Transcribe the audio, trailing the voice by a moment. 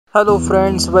Hello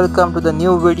friends, welcome to the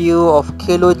new video of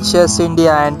Khelo Chess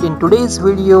India, and in today's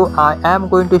video I am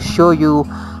going to show you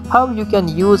how you can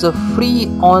use a free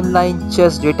online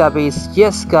chess database.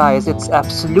 Yes guys, it's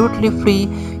absolutely free.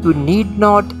 You need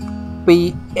not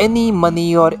pay any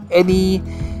money or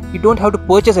you don't have to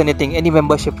purchase any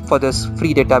membership for this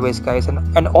free database guys,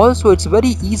 and also it's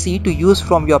very easy to use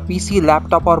from your PC,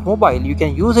 laptop or mobile. You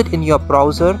can use it in your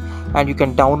browser and you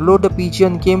can download the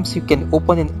PGN games. You can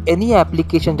open in any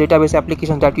application, database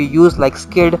application that you use like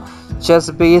Skid,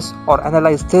 Chessbase or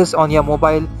Analyze This on your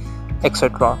mobile,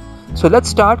 etc. So let's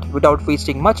start without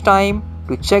wasting much time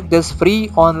to check this free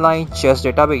online chess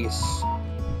database.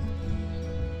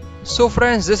 So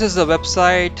friends, this is the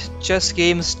website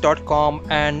chessgames.com,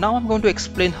 and now I'm going to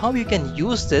explain how you can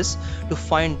use this to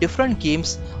find different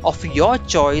games of your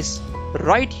choice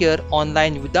right here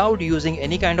online without using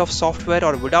any kind of software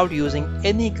or without using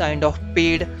any kind of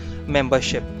paid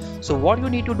membership. So what you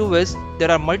need to do is, there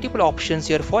are multiple options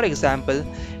here. For example,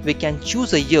 we can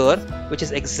choose a year, which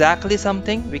is exactly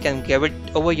something. We can give it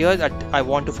over here that I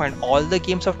want to find all the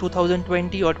games of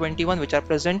 2020 or 21 which are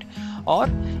present, or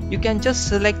you can just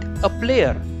select a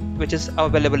player which is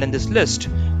available in this list.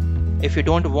 If you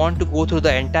don't want to go through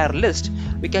the entire list,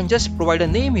 we can just provide a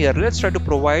name here. Let's try to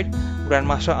provide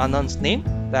Grandmaster Anand's name,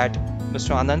 that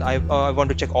Mr. Anand, I want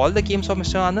to check all the games of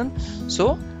Mr. Anand,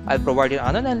 so I'll provide it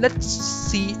Anand, and let's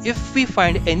see if we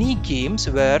find any games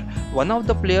where one of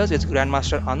the players is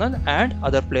Grandmaster Anand and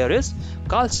other player is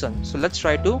Carlsen. So let's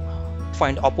try to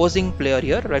find opposing player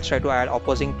here. Let's try to add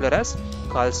opposing player as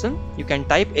Carlsen. You can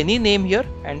type any name here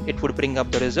and it would bring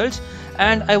up the results,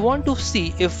 and I want to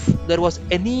see if there was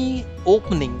any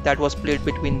opening that was played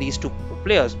between these two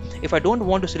players. If I don't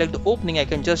want to select the opening, I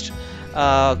can just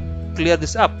clear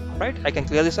this up, right? I can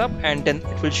clear this up and then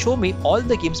it will show me all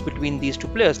the games between these two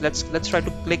players. Let's try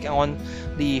to click on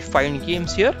the find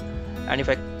games here, and if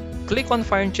I click on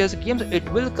find chess games, it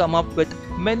will come up with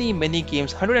many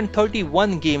games,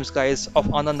 131 games guys of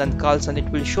Anand and Carlsen. It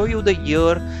will show you the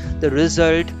year, the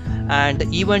result and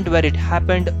the event where it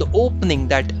happened, the opening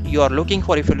that you are looking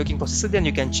for. If you're looking for Sicilian,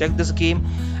 you can check this game,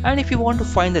 and if you want to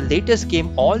find the latest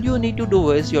game, all you need to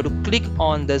do is you have to click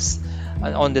on this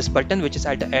button which is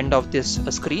at the end of this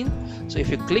screen. So if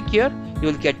you click here, you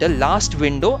will get the last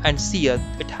window, and see here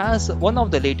it has one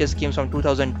of the latest games from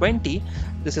 2020.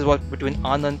 This is what between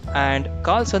Anand and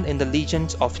Carlsen in the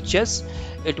Legends of Chess.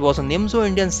 It was a Nimzo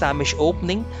Indian Samish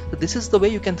opening. So this is the way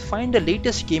you can find the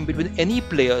latest game between any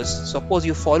players. Suppose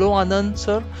you follow Anand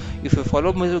sir, if you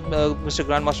follow Mr.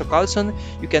 Grandmaster Carlsen,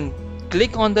 you can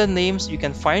click on the names, you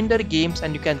can find their games,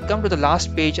 and you can come to the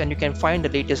last page and you can find the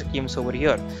latest games over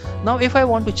here. Now if I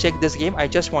want to check this game, I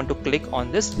just want to click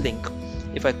on this link.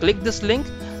 If I click this link,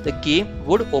 the game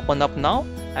would open up now,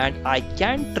 and I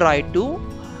can try to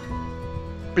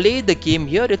play the game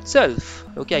here itself.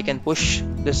 Okay, I can push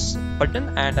this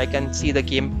button and I can see the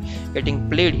game getting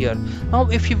played here. Now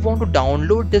if you want to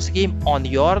download this game on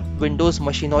your Windows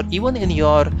machine or even in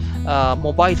your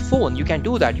mobile phone, you can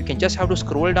do that. You can just have to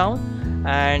scroll down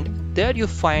and there you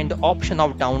find the option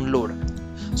of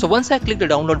download. So once I click the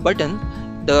download button,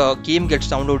 the game gets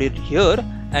downloaded here,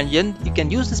 and then you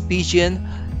can use this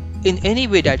PGN in any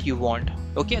way that you want.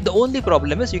 Okay, the only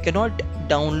problem is you cannot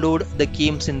download the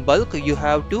games in bulk. You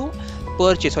have to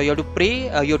purchase, or you have to pay,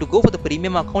 you have to go for the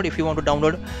premium account if you want to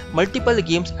download multiple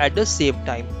games at the same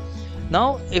time.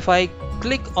 Now if I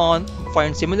click on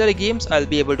find similar games, I'll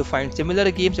be able to find similar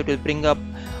games. It will bring up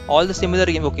all the similar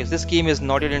games. Okay, this game is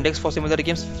not yet indexed for similar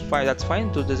games. Fine, that's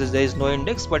fine. So there is no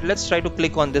index, but let's try to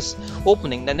click on this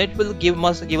opening, then it will give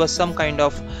us some kind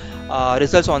of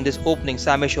results on this opening,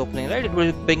 Samish opening, right? It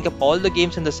will bring up all the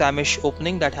games in the Samish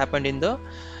opening that happened in the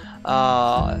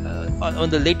on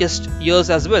the latest years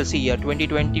as well. See here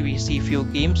 2020, we see few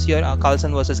games here,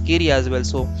 Carlsen versus Kiri as well.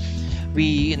 So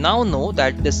we now know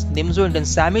that this Nimzo Indian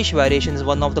Samish variation is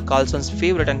one of the Carlsen's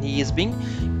favorite, and he is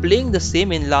playing the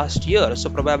same in last year. So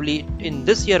probably in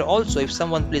this year also, if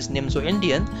someone plays Nimzo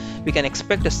Indian, we can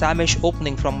expect a Samish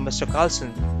opening from Mr.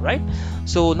 Carlsen, right?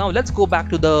 So now let's go back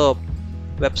to the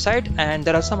website, and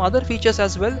there are some other features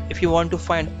as well. If you want to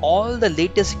find all the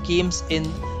latest games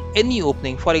in any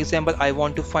opening, for example, I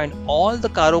want to find all the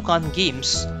Karo Khan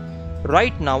games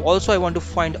right now. Also I want to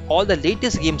find all the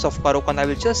latest games of Karo Khan. I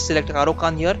will just select Karo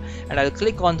Khan here and I'll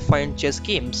click on find chess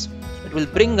games. It will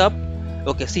bring up,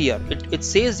 okay, see here it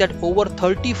says that over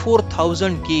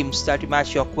 34,000 games that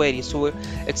match your query. So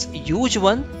it's a huge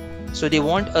one, so they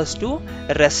want us to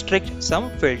restrict some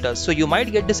filters. So you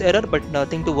might get this error, but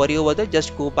nothing to worry over that.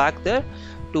 Just go back there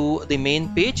to the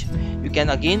main page. You can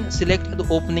again select the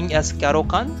opening as Karo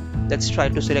Khan. Let's try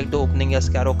to select the opening as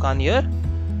Karo Khan here,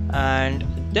 and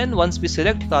Then once we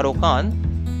select Karo Khan,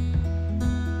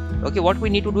 okay, what we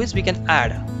need to do is we can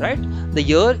add, right? The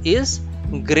year is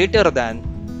greater than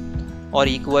or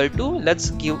equal to, let's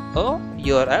give a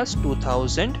year as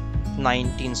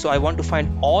 2019. So I want to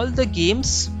find all the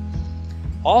games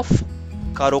of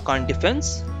Karo Khan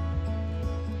Defense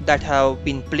that have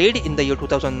been played in the year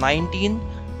 2019,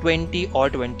 20 or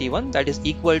 21 that is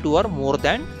equal to or more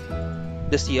than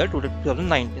this year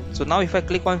 2019. So now if I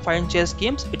click on find chess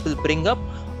games, it will bring up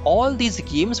all these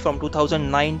games from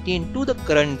 2019 to the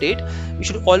current date. You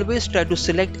should always try to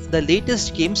select the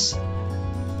latest games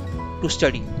to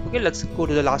study. Okay, let's go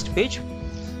to the last page.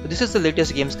 So this is the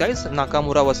latest games, guys.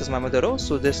 Nakamura versus Mamadero.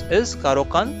 So this is Karo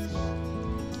Khan.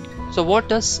 So what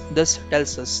does this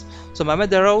tells us? So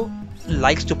Mamadero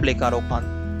likes to play Karo Khan,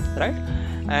 right?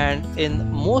 And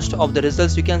in most of the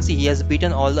results you can see he has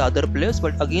beaten all the other players,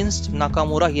 but against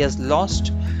Nakamura he has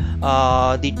lost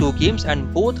the 2 games,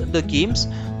 and both the games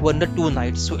were in the 2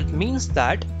 nights. So it means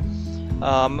that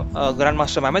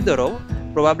Grandmaster Mamadero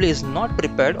probably is not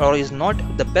prepared or is not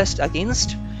the best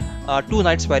against 2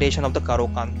 nights variation of the Karo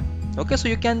Khan. Okay, so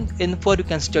you can infer, you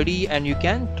can study, and you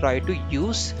can try to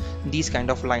use these kind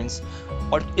of lines.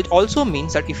 Or it also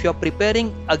means that if you are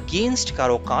preparing against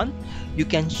Karo Khan, you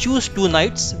can choose 2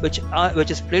 nights which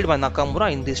is played by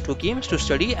Nakamura in these 2 games to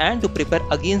study and to prepare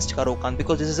against Karo Khan,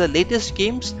 because this is the latest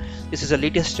games, this is the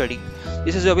latest study.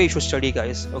 This is the way you should study,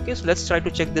 guys. Okay, so let's try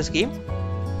to check this game.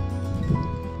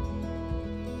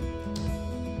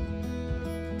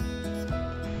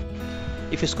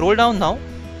 If you scroll down now,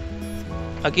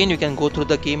 again you can go through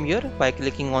the game here by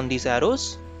clicking on these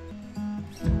arrows.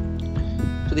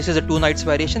 So this is a 2 nights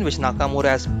variation which Nakamura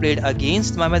has played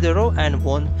against Mamadero and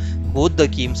won both the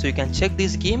games. So you can check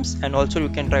these games and also you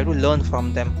can try to learn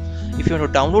from them. If you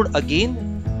want to download,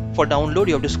 again for download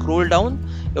you have to scroll down,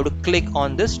 you have to click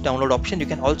on this download option. You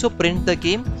can also print the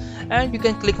game and you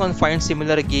can click on find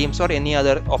similar games or any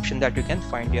other option that you can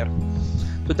find here.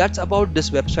 So that's about this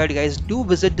website, guys. Do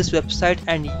visit this website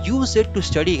and use it to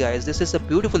study, guys. This is a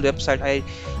beautiful website. I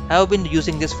have been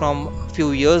using this from a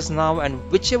few years now, and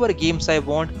whichever games I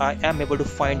want I am able to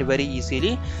find very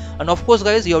easily. And of course,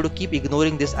 guys, you have to keep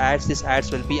ignoring these ads. These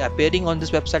ads will be appearing on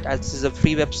this website as this is a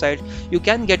free website. You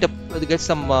can get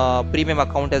some premium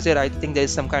account as well. I think there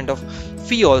is some kind of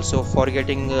fee also for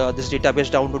getting this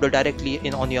database downloaded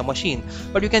directly on your machine,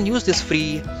 but you can use this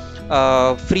free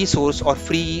source or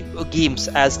free games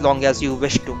as long as you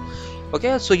wish to.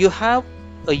 Okay, so you have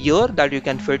a year that you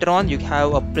can filter on. You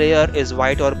have a player is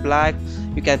white or black.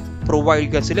 You can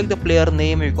select the player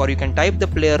name, or you can type the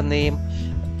player name.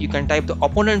 You can type the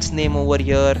opponent's name over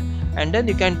here, and then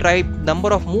you can try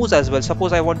number of moves as well.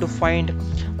 Suppose I want to find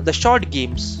the short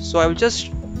games, so I'll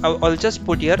just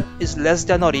put here is less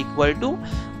than or equal to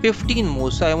 15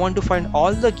 moves. So I want to find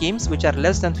all the games which are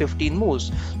less than 15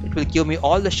 moves. It will give me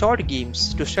all the short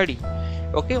games to study.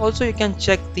 Okay, also you can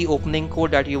check the opening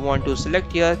code that you want to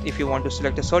select here. If you want to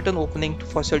select a certain opening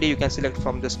for study, you can select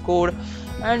from this code,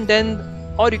 and then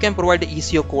or you can provide the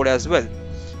ECO code as well.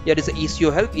 Here is the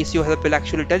ECO help. ECO help will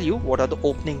actually tell you what are the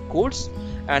opening codes,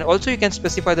 and also you can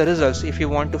specify the results. If you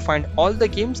want to find all the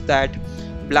games that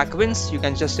black wins, you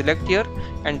can just select here,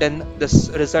 and then this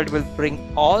result will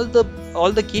bring all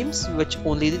the games which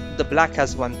only the black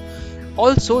has won.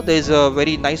 Also there is a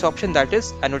very nice option that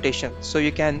is annotation. So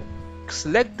you can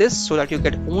select this so that you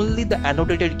get only the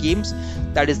annotated games,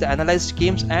 that is the analyzed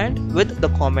games, and with the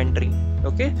commentary.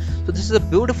 Okay, so this is a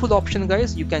beautiful option,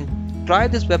 guys. You can try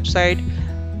this website.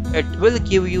 It will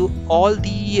give you all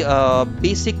the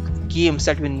basic games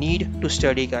that you need to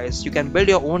study, guys. You can build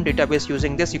your own database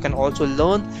using this. You can also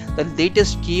learn the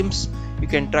latest games. You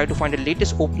can try to find the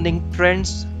latest opening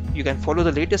trends. You can follow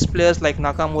the latest players like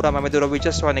Nakamura, Mamadero, which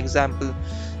just one example,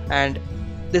 and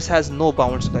this has no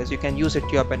bounds, guys. You can use it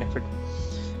to your benefit.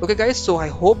 Okay, guys, so I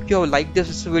hope you have liked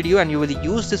this video and you will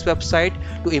use this website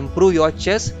to improve your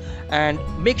chess. And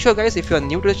make sure, guys, if you are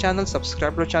new to the channel,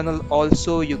 subscribe to the channel.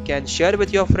 Also, you can share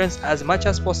with your friends as much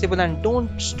as possible, and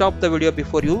don't stop the video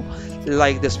before you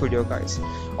like this video, guys.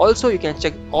 Also, you can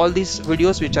check all these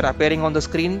videos which are appearing on the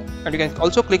screen, and you can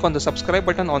also click on the subscribe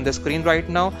button on the screen right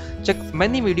now. Check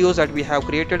many videos that we have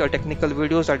created, or technical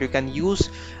videos that you can use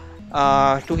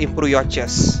to improve your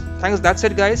chess. Thanks, that's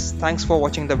it, guys. Thanks for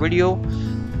watching the video.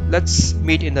 Let's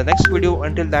meet in the next video.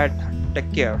 Until that,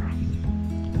 take care.